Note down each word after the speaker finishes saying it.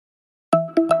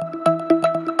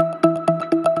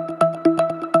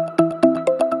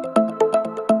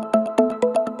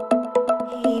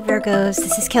Virgos.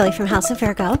 This is Kelly from House of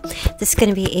Virgo. This is going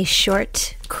to be a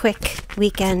short, quick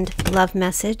weekend love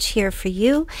message here for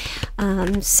you.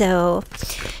 So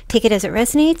take it as it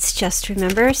resonates. Just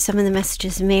remember, some of the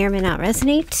messages may or may not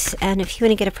resonate. And if you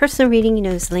want to get a personal reading, you know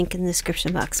there's a link in the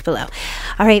description box below.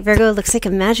 All right, Virgo, looks like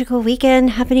a magical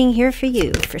weekend happening here for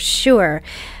you, for sure.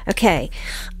 Okay,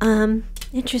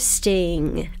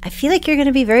 interesting. I feel like you're going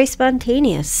to be very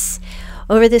spontaneous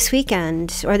over this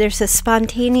weekend, or there's a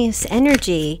spontaneous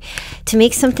energy to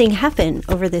make something happen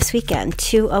over this weekend.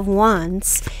 Two of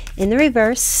Wands in the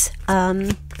reverse.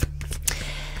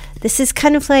 This is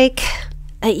kind of like,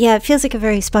 yeah, it feels like a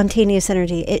very spontaneous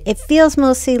energy. It feels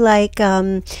mostly like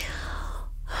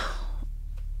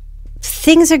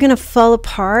things are going to fall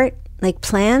apart, like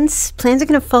plans are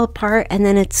going to fall apart, and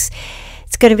then it's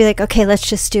going to be like, okay, let's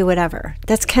just do whatever.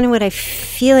 That's kind of what I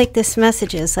feel like this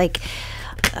message is. Like,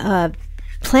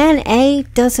 plan A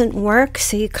doesn't work,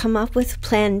 so you come up with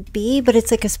plan B, but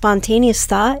it's like a spontaneous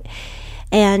thought,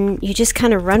 and you just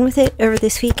kind of run with it over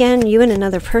this weekend, you and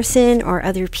another person or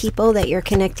other people that you're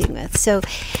connecting with. So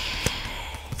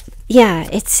yeah,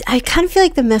 I kind of feel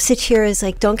like the message here is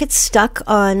like, don't get stuck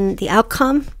on the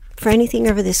outcome for anything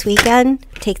over this weekend.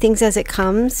 Take things as it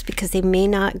comes, because they may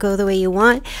not go the way you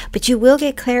want, but you will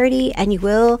get clarity, and you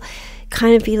will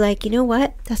kind of be like, you know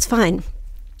what, that's fine.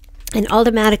 And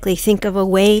automatically think of a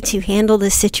way to handle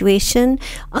this situation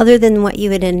other than what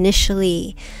you had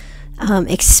initially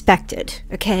expected,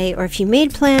 okay? Or if you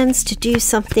made plans to do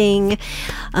something,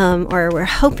 or were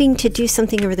hoping to do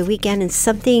something over the weekend, and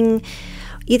something,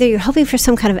 either you're hoping for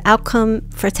some kind of outcome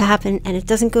for it to happen and it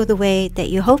doesn't go the way that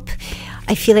you hope,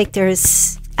 I feel like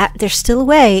there's still a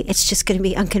way. It's just going to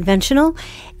be unconventional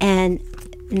and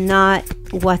not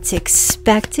what's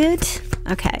expected.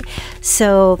 Okay,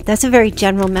 so that's a very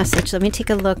general message. Let me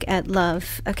take a look at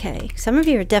love. Okay, some of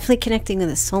you are definitely connecting with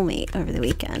a soulmate over the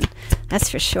weekend. That's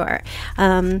for sure.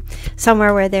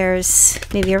 Somewhere where there's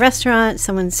maybe a restaurant,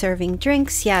 someone serving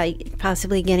drinks. Yeah,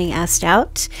 possibly getting asked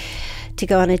out to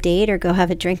go on a date or go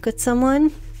have a drink with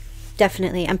someone.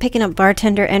 Definitely. I'm picking up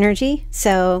bartender energy.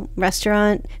 So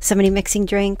restaurant, somebody mixing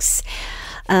drinks,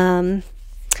 going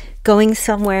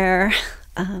somewhere.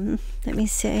 Let me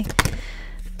see.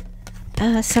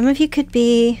 Some of you could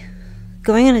be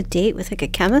going on a date with like a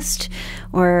chemist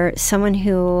or someone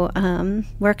who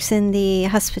works in the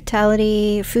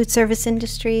hospitality, food service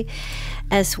industry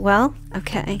as well.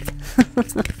 Okay.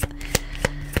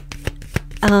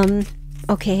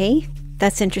 Okay,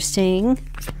 that's interesting.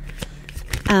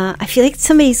 I feel like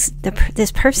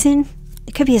this person,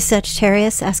 it could be a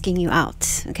Sagittarius asking you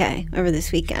out, okay, over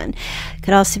this weekend.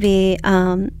 Could also be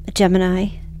a Gemini,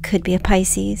 could be a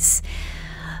Pisces.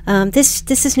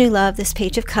 This is new love, this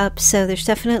Page of Cups, so there's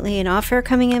definitely an offer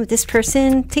coming in. This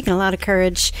person taking a lot of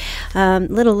courage.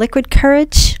 Little liquid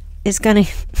courage is gonna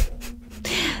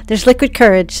there's liquid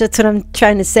courage, that's what I'm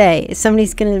trying to say.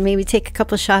 Somebody's gonna maybe take a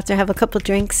couple shots or have a couple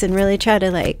drinks and really try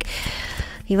to, like,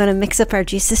 you want to mix up our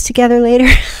juices together later?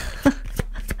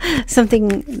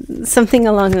 something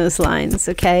along those lines.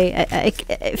 Okay,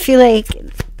 I feel like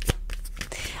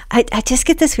I just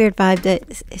get this weird vibe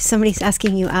that if somebody's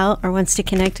asking you out or wants to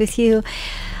connect with you,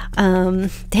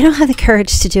 they don't have the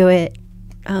courage to do it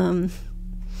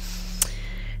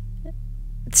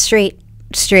straight.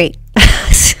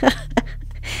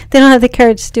 They don't have the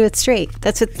courage to do it straight.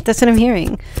 That's what I'm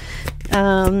hearing.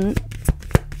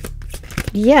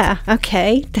 Yeah,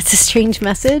 okay, that's a strange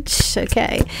message.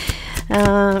 Okay.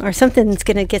 Or something's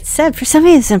going to get said. For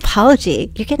somebody, it's an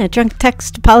apology. You're getting a drunk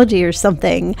text apology or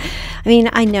something. I mean,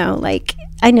 I know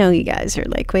you guys are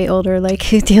like way older, like,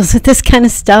 who deals with this kind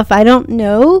of stuff? I don't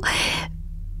know.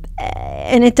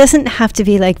 And it doesn't have to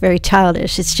be like very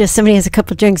childish. It's just somebody has a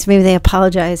couple drinks, maybe they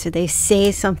apologize or they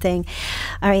say something.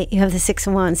 All right, you have the Six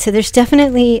of Wands. So there's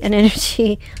definitely an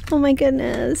energy. Oh my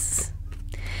goodness.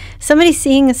 Somebody's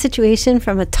seeing a situation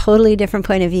from a totally different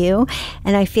point of view,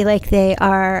 and I feel like they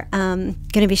are going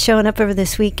to be showing up over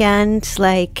this weekend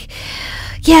like,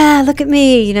 yeah, look at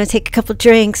me, you know, take a couple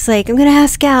drinks, like, I'm going to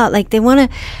ask out. Like,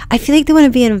 I feel like they want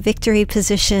to be in a victory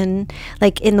position,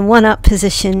 like in the one-up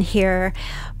position here,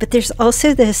 but there's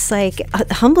also this, like,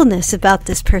 humbleness about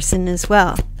this person as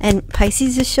well. And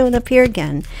Pisces is showing up here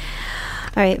again.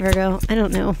 All right, Virgo, I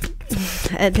don't know.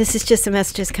 This is just the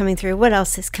messages coming through. What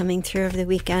else is coming through over the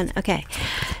weekend? Okay,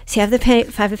 so you have the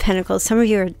Five of Pentacles. Some of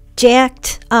you are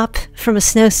jacked up from a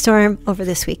snowstorm over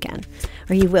this weekend,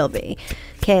 or you will be.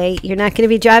 Okay, you're not going to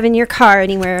be driving your car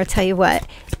anywhere, I'll tell you what.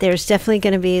 There's definitely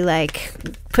going to be like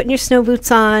putting your snow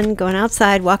boots on, going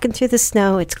outside, walking through the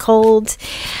snow. It's cold.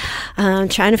 Trying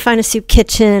to find a soup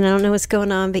kitchen. I don't know what's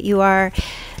going on, but you are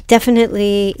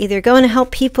definitely either going to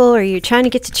help people or you're trying to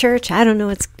get to church. I don't know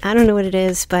what it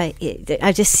is, but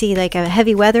I just see like a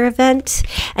heavy weather event.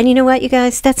 And you know what, you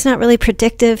guys, that's not really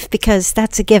predictive because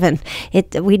that's a given.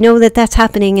 We know that that's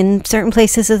happening in certain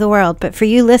places of the world. But for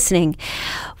you listening,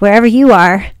 wherever you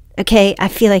are, okay, I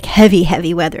feel like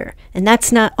heavy weather. And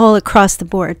that's not all across the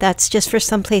board. That's just for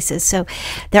some places. So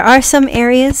there are some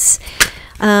areas.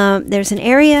 There's an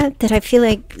area that I feel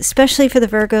like, especially for the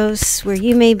Virgos, where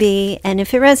you may be, and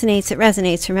if it resonates, it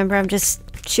resonates. Remember, I'm just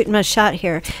shooting my shot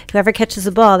here. Whoever catches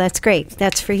the ball, that's great.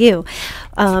 That's for you.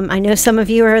 I know some of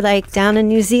you are like down in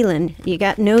New Zealand. You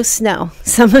got no snow.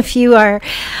 Some of you are,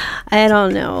 I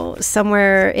don't know,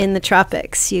 somewhere in the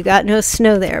tropics. You got no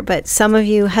snow there. But some of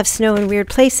you have snow in weird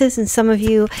places, and some of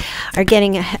you are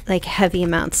getting like heavy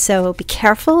amounts. So be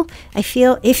careful. I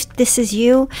feel if this is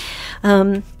you,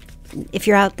 if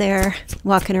you're out there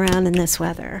walking around in this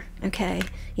weather, okay?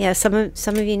 Yeah, some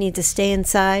of you need to stay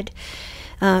inside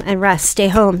and rest. Stay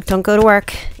home. Don't go to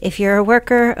work. If you're a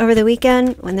worker over the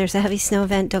weekend, when there's a heavy snow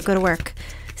event, don't go to work.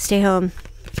 Stay home.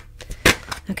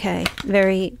 Okay,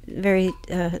 very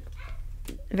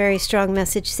strong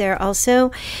message there also.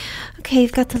 Okay,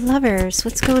 you've got the Lovers.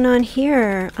 What's going on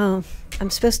here? Oh, I'm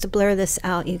supposed to blur this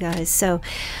out, you guys. So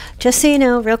just so you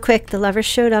know, real quick, the Lovers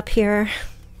showed up here.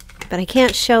 But I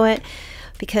can't show it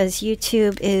because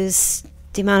YouTube is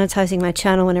demonetizing my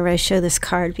channel whenever I show this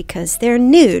card because they're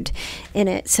nude in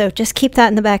it. So just keep that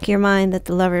in the back of your mind that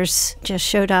the Lovers just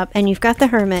showed up. And you've got the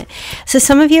Hermit. So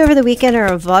some of you over the weekend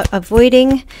are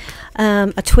avoiding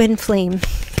a twin flame.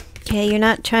 Okay, you're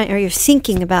not trying, or you're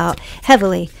thinking about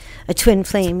heavily a twin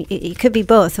flame. It could be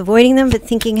both, avoiding them but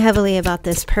thinking heavily about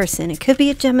this person. It could be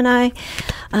a Gemini,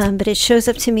 but it shows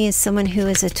up to me as someone who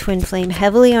is a twin flame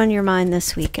heavily on your mind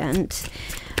this weekend.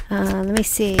 Let me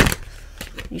see.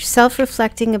 You're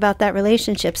self-reflecting about that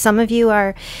relationship. Some of you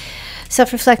are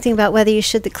self-reflecting about whether you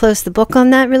should close the book on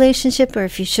that relationship or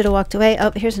if you should have walked away.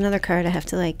 Oh, here's another card I have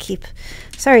to like keep.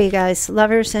 Sorry, you guys.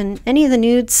 Lovers and any of the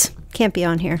nudes can't be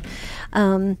on here.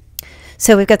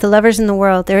 So we've got the Lovers in the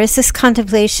World. There is this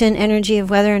contemplation energy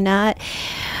of whether or not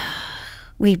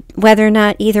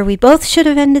either we both should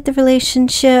have ended the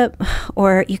relationship,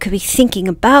 or you could be thinking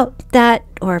about that,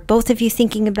 or both of you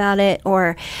thinking about it,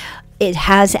 or it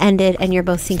has ended and you're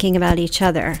both thinking about each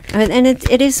other. And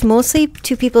it is mostly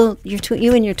two people, you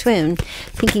and your twin,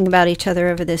 thinking about each other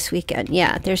over this weekend.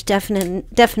 Yeah, there's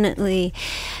definitely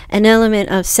an element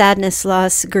of sadness,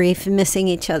 loss, grief, missing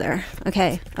each other,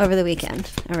 okay, over the weekend.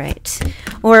 All right.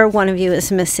 Or one of you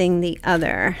is missing the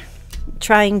other,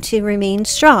 trying to remain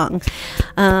strong.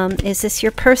 Is this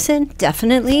your person?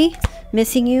 Definitely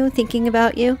missing you, thinking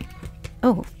about you.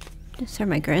 Oh, sorry,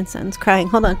 my grandson's crying.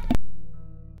 Hold on.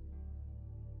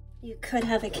 You could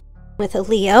have a with a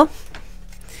Leo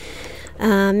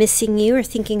missing you or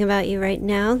thinking about you right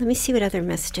now. Let me see what other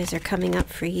messages are coming up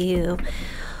for you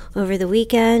over the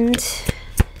weekend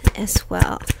as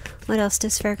well. What else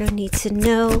does Virgo need to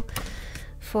know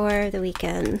for the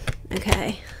weekend?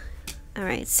 Okay. All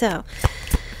right. So,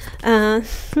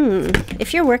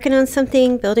 if you're working on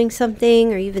something, building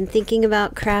something, or you've been thinking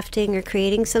about crafting or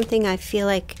creating something, I feel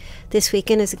like this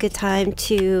weekend is a good time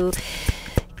to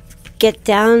get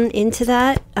down into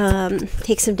that,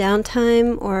 take some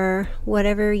downtime or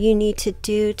whatever you need to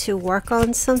do to work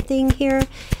on something here.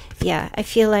 Yeah, I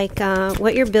feel like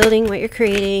what you're building, what you're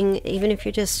creating, even if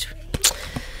you're just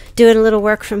doing a little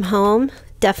work from home,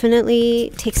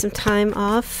 definitely take some time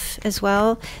off as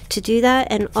well to do that.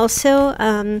 And also,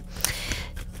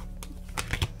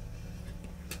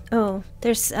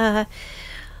 they're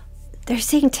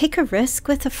saying take a risk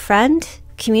with a friend.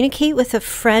 Communicate with a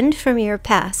friend from your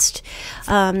past,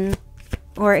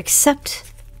 or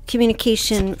accept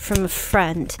communication from a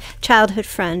friend, childhood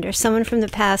friend, or someone from the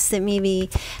past that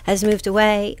maybe has moved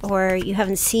away or you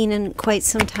haven't seen in quite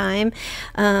some time.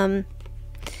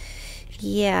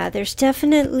 Yeah, there's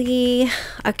definitely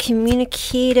a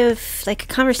communicative, like a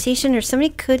conversation, or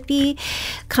somebody could be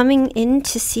coming in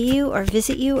to see you or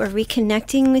visit you or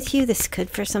reconnecting with you. This could,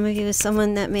 for some of you, is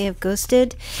someone that may have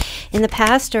ghosted in the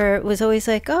past or was always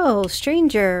like, oh,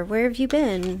 stranger, where have you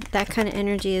been? That kind of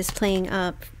energy is playing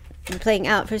out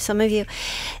for some of you.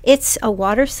 It's a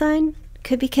water sign.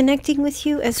 Could be connecting with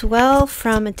you as well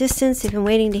from a distance. They've been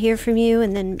waiting to hear from you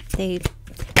and then they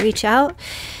reach out.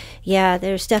 Yeah,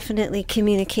 there's definitely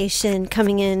communication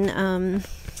coming in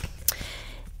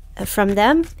from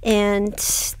them,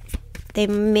 and they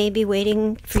may be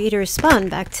waiting for you to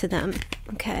respond back to them.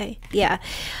 Okay, yeah.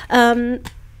 I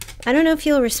don't know if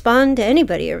you'll respond to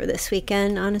anybody over this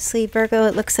weekend. Honestly, Virgo,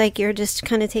 it looks like you're just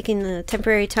kind of taking a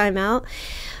temporary time out.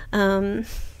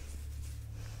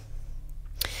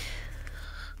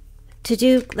 to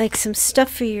do like some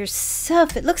stuff for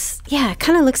yourself. It looks, yeah, it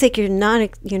kind of looks like you're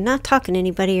not talking to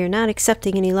anybody, you're not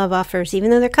accepting any love offers, even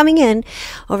though they're coming in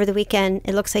over the weekend.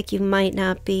 It looks like you might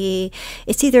not be.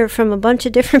 It's either from a bunch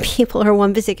of different people or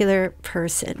one particular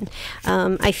person.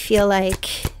 I feel like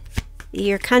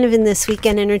you're kind of in this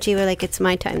weekend energy where like, it's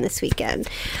my time this weekend,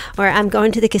 or I'm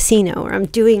going to the casino, or I'm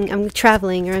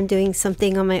traveling, or I'm doing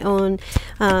something on my own,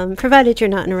 provided you're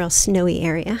not in a real snowy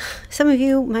area. Some of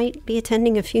you might be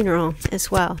attending a funeral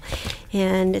as well,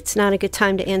 and it's not a good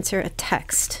time to answer a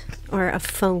text or a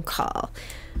phone call.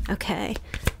 Okay,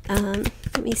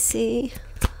 let me see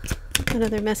what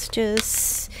other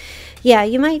messages. Yeah,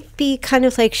 you might be kind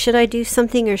of like, should I do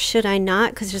something or should I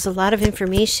not? Because there's a lot of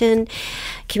information,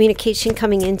 communication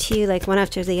coming into you, like one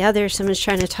after the other. Someone's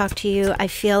trying to talk to you. I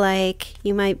feel like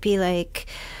you might be like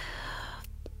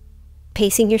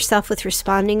pacing yourself with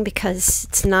responding because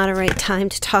it's not a right time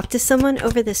to talk to someone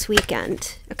over this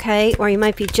weekend, okay? Or you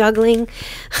might be juggling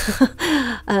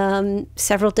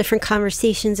several different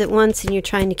conversations at once, and you're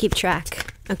trying to keep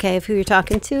track, okay, of who you're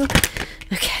talking to.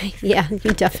 Okay, yeah,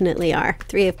 you definitely are.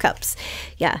 3 of Cups.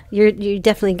 Yeah, you're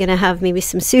definitely going to have maybe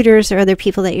some suitors or other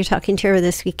people that you're talking to over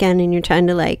this weekend, and you're trying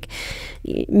to like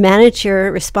manage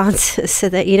your responses so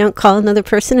that you don't call another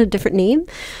person a different name.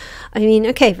 I mean,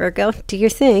 okay, Virgo, do your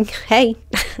thing. Hey.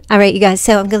 All right, you guys.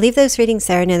 So I'm going to leave those readings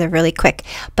there. I know they're really quick,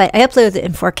 but I upload it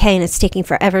in 4K and it's taking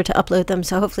forever to upload them.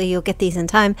 So hopefully you'll get these in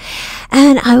time.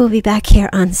 And I will be back here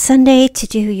on Sunday to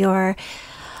do your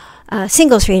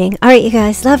singles reading. All right, you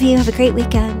guys. Love you. Have a great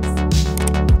weekend.